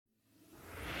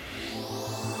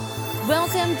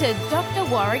Welcome to Dr.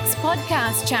 Warwick's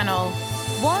podcast channel.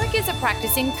 Warwick is a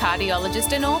practicing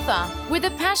cardiologist and author with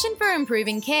a passion for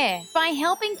improving care by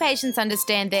helping patients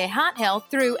understand their heart health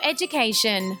through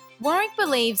education. Warwick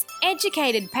believes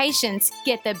educated patients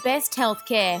get the best health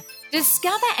care.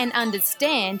 Discover and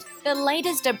understand the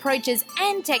latest approaches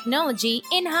and technology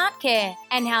in heart care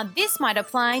and how this might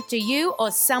apply to you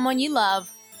or someone you love.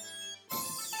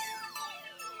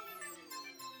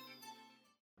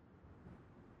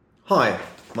 Hi,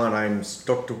 my name's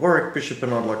Dr. Warwick Bishop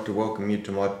and I'd like to welcome you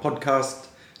to my podcast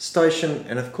station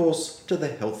and of course to the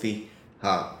Healthy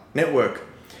Heart Network.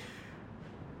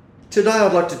 Today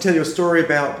I'd like to tell you a story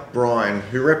about Brian,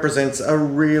 who represents a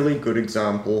really good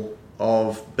example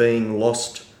of being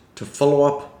lost to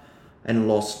follow-up and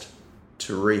lost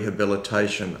to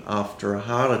rehabilitation after a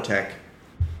heart attack.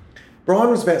 Brian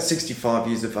was about 65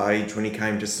 years of age when he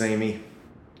came to see me.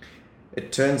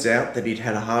 It turns out that he'd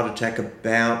had a heart attack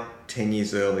about 10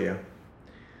 years earlier.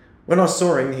 When I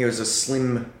saw him, he was a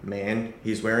slim man.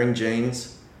 He's wearing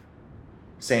jeans,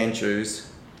 sand shoes.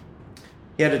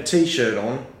 He had a t-shirt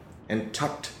on, and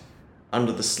tucked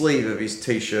under the sleeve of his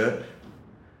t-shirt,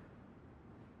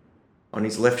 on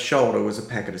his left shoulder, was a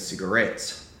packet of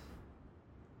cigarettes.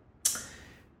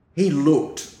 He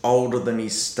looked older than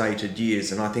his stated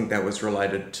years, and I think that was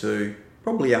related to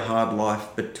probably a hard life,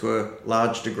 but to a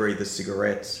large degree the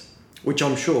cigarettes, which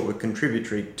I'm sure were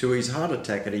contributory to his heart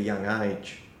attack at a young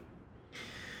age.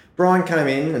 Brian came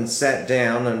in and sat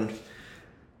down, and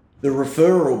the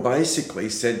referral basically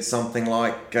said something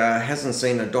like, hasn't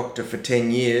seen a doctor for 10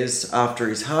 years after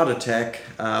his heart attack,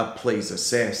 please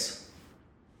assess.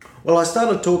 Well, I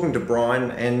started talking to Brian,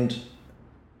 and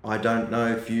I don't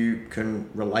know if you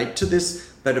can relate to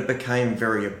this, but it became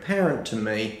very apparent to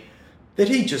me that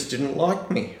he just didn't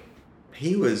like me.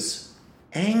 He was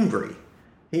angry.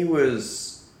 He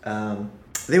was,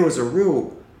 there was a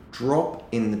real drop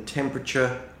in the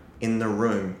temperature in the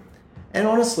room. And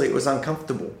honestly, it was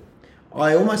uncomfortable.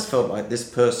 I almost felt like this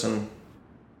person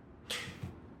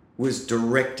was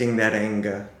directing that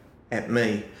anger at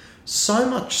me. So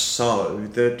much so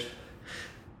that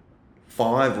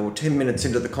 5 or 10 minutes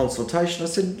into the consultation, I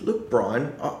said, look,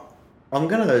 Brian, I'm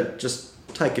going to just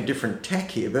take a different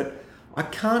tack here, but I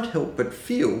can't help but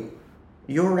feel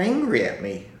you're angry at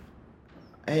me.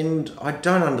 And I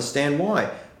don't understand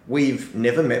why. We've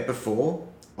never met before.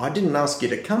 I didn't ask you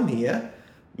to come here.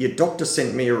 Your doctor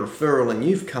sent me a referral and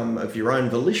you've come of your own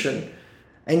volition.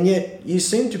 And yet you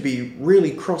seem to be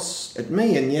really cross at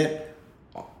me. And yet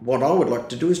what I would like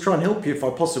to do is try and help you if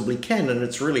I possibly can. And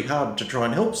it's really hard to try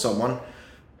and help someone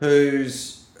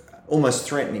who's almost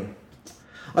threatening.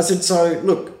 I said, so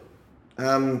look,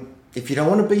 if you don't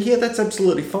want to be here, that's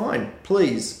absolutely fine.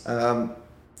 Please.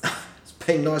 It's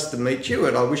been nice to meet you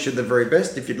and I wish you the very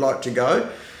best. If you'd like to go,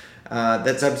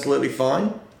 that's absolutely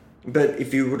fine. But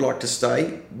if you would like to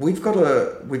stay, we've got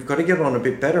to get on a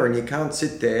bit better, and you can't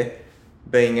sit there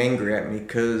being angry at me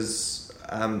because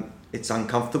it's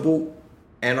uncomfortable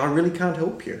and I really can't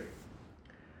help you.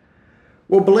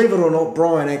 Well, believe it or not,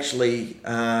 Brian actually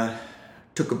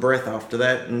took a breath after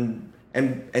that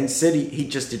and said he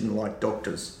just didn't like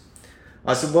doctors.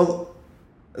 I said, well,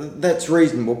 that's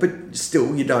reasonable, but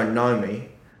still, you don't know me.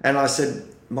 And I said,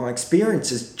 my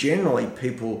experience is generally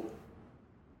people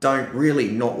don't really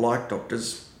not like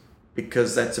doctors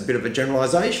because that's a bit of a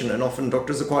generalisation, and often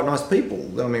doctors are quite nice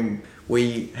people. I mean,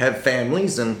 we have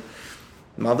families and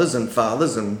mothers and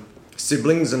fathers and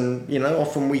siblings, and,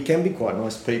 often we can be quite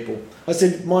nice people. I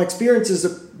said, my experience is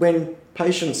that when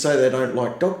patients say they don't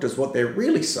like doctors, what they're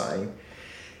really saying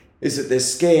is that they're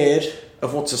scared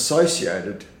of what's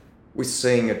associated with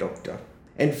seeing a doctor.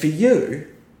 And for you,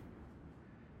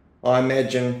 I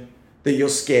imagine that you're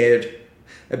scared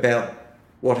about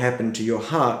what happened to your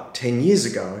heart 10 years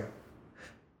ago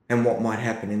and what might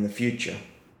happen in the future.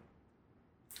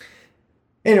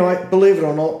 Anyway, believe it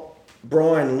or not,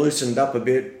 Brian loosened up a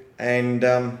bit and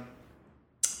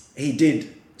he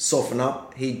did soften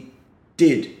up. He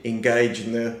did engage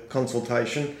in the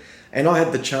consultation, and I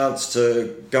had the chance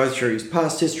to go through his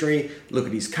past history, look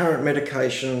at his current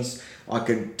medications. I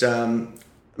could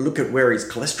look at where his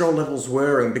cholesterol levels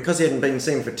were, and because he hadn't been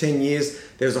seen for 10 years,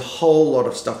 there's a whole lot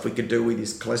of stuff we could do with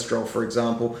his cholesterol, for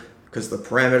example, because the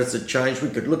parameters had changed. We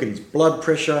could look at his blood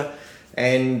pressure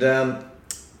and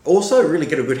also really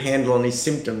get a good handle on his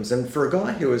symptoms. And for a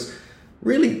guy who was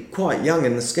really quite young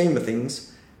in the scheme of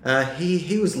things,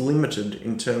 he was limited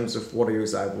in terms of what he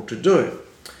was able to do.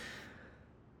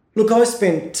 Look, I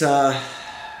spent a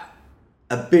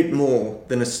bit more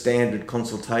than a standard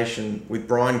consultation with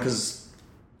Brian because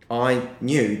I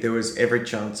knew there was every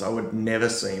chance I would never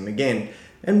see him again.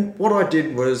 And what I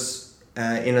did was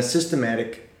in a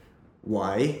systematic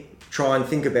way, try and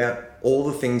think about all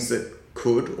the things that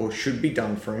could or should be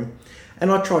done for him.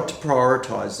 And I tried to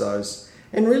prioritise those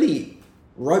and really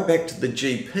wrote back to the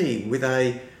GP with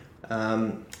a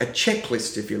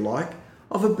checklist, if you like,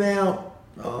 of about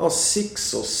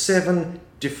 6 or 7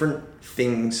 different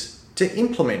things to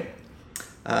implement.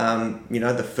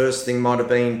 The first thing might have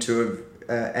been to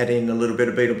add in a little bit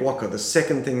of beta blocker. The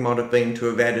second thing might have been to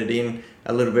have added in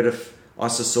a little bit of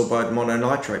isosorbide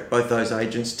mononitrate, both those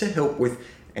agents to help with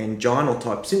anginal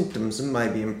type symptoms and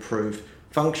maybe improve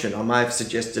function. I may have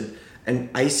suggested an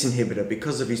ACE inhibitor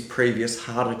because of his previous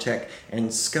heart attack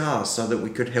and scars so that we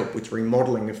could help with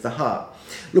remodelling of the heart.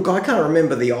 Look, I can't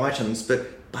remember the items,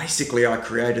 but basically I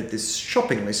created this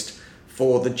shopping list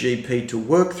for the GP to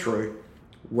work through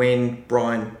when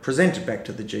Brian presented back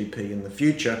to the GP in the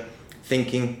future,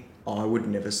 thinking I would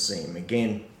never see him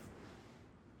again.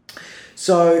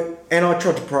 So, and I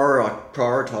tried to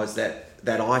prioritise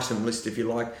that item list, if you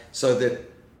like, so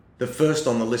that the first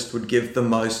on the list would give the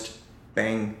most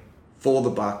bang for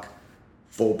the buck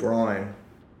for Brian.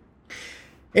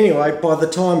 Anyway, by the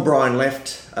time Brian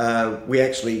left, we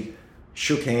actually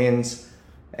shook hands,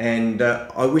 and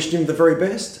I wished him the very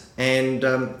best and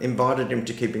invited him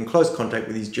to keep in close contact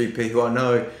with his GP, who I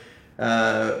know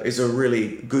is a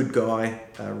really good guy,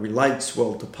 relates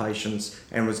well to patients,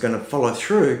 and was going to follow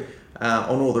through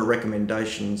on all the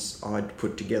recommendations I'd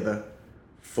put together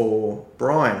for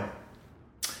Brian.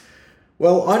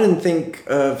 Well, I didn't think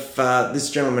of this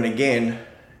gentleman again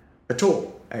at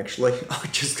all, actually. I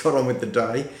just got on with the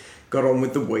day, got on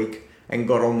with the week, and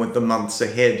got on with the months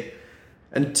ahead.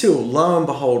 Until, lo and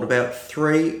behold, about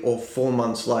 3 or 4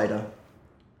 months later,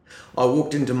 I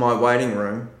walked into my waiting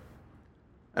room,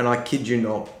 and I kid you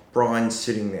not, Brian's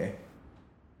sitting there.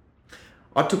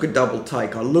 I took a double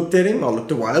take. I looked at him, I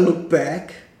looked away, I looked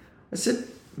back. I said,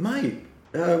 mate,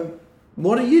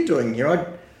 what are you doing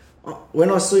here? When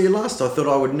I saw you last, I thought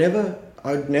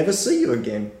I'd never see you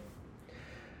again.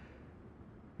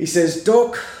 He says,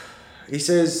 Doc, he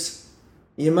says,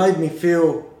 you made me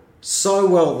feel so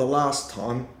well the last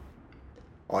time,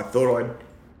 I thought I'd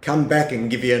come back and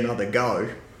give you another go.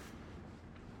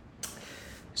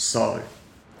 So,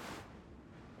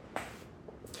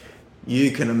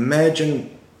 you can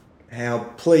imagine how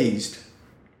pleased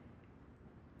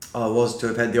I was to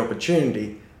have had the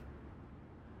opportunity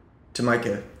to make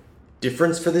a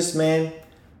difference for this man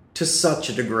to such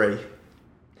a degree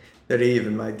that he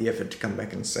even made the effort to come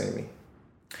back and see me.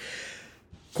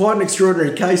 Quite an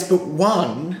extraordinary case, but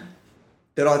one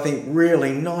that I think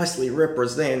really nicely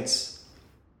represents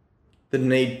the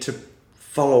need to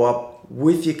follow up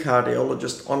with your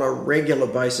cardiologist on a regular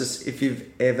basis if you've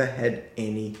ever had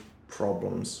any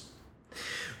problems.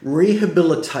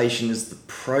 Rehabilitation is the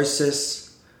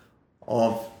process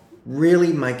of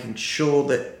really making sure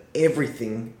that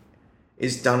everything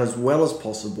is done as well as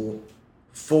possible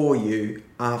for you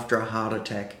after a heart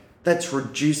attack. That's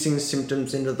reducing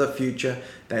symptoms into the future.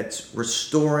 That's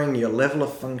restoring your level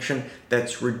of function.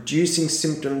 That's reducing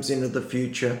symptoms into the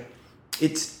future.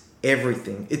 It's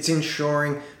everything. It's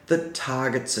ensuring that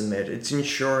targets are met. It's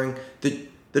ensuring that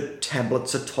the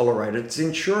tablets are tolerated. It's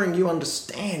ensuring you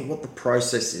understand what the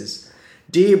process is.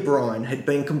 Dear Brian had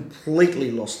been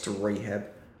completely lost to rehab,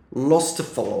 lost to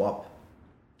follow-up.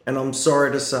 And I'm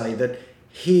sorry to say that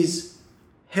his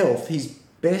health, his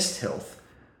best health,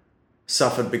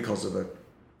 suffered because of it.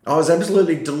 I was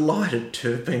absolutely delighted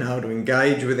to have been able to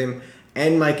engage with him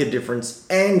and make a difference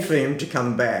and for him to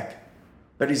come back.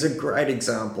 But he's a great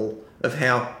example of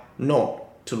how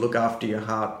not to look after your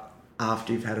heart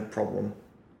after you've had a problem.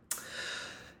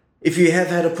 If you have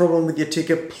had a problem with your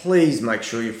ticker, please make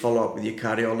sure you follow up with your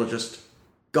cardiologist.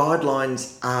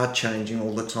 Guidelines are changing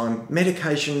all the time.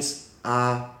 Medications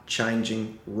are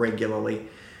changing regularly.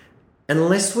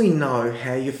 Unless we know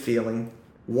how you're feeling,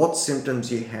 what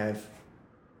symptoms you have,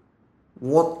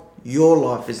 what your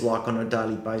life is like on a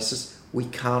daily basis, we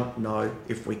can't know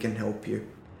if we can help you.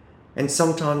 And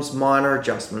sometimes minor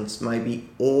adjustments may be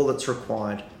all that's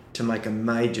required to make a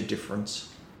major difference.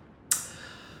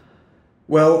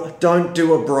 Well, don't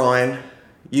do a Brian.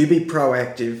 You be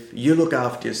proactive, you look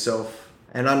after yourself,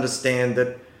 and understand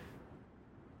that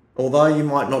although you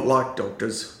might not like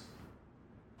doctors,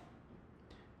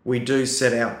 we do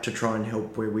set out to try and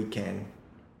help where we can.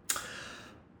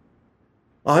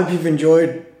 I hope you've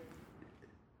enjoyed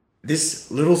this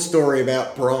little story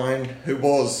about Brian, who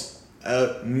was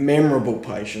a memorable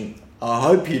patient. I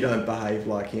hope you don't behave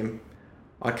like him.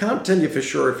 I can't tell you for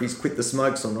sure if he's quit the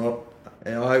smokes or not.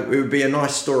 It would be a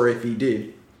nice story if he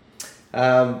did.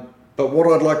 But what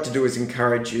I'd like to do is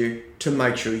encourage you to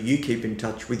make sure you keep in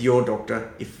touch with your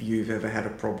doctor if you've ever had a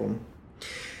problem.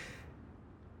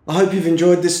 I hope you've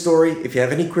enjoyed this story. If you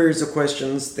have any queries or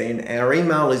questions, then our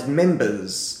email is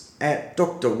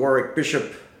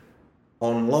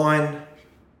members@drwarwickbishop.online.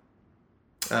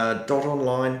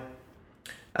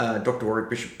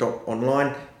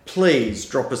 drwarwickbishop.online. Please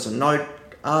drop us a note,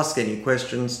 ask any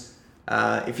questions.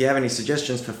 If you have any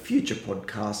suggestions for future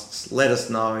podcasts, let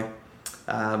us know.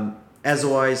 As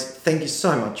always, thank you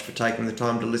so much for taking the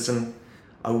time to listen.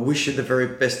 I wish you the very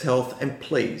best health, and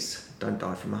please don't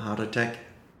die from a heart attack.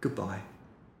 Goodbye.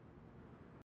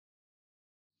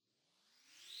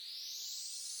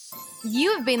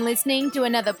 You have been listening to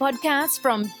another podcast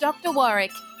from Dr.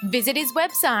 Warwick. Visit his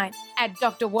website at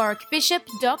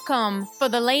drwarwickbishop.com for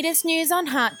the latest news on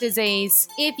heart disease.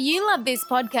 If you love this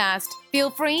podcast,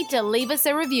 feel free to leave us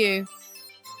a review.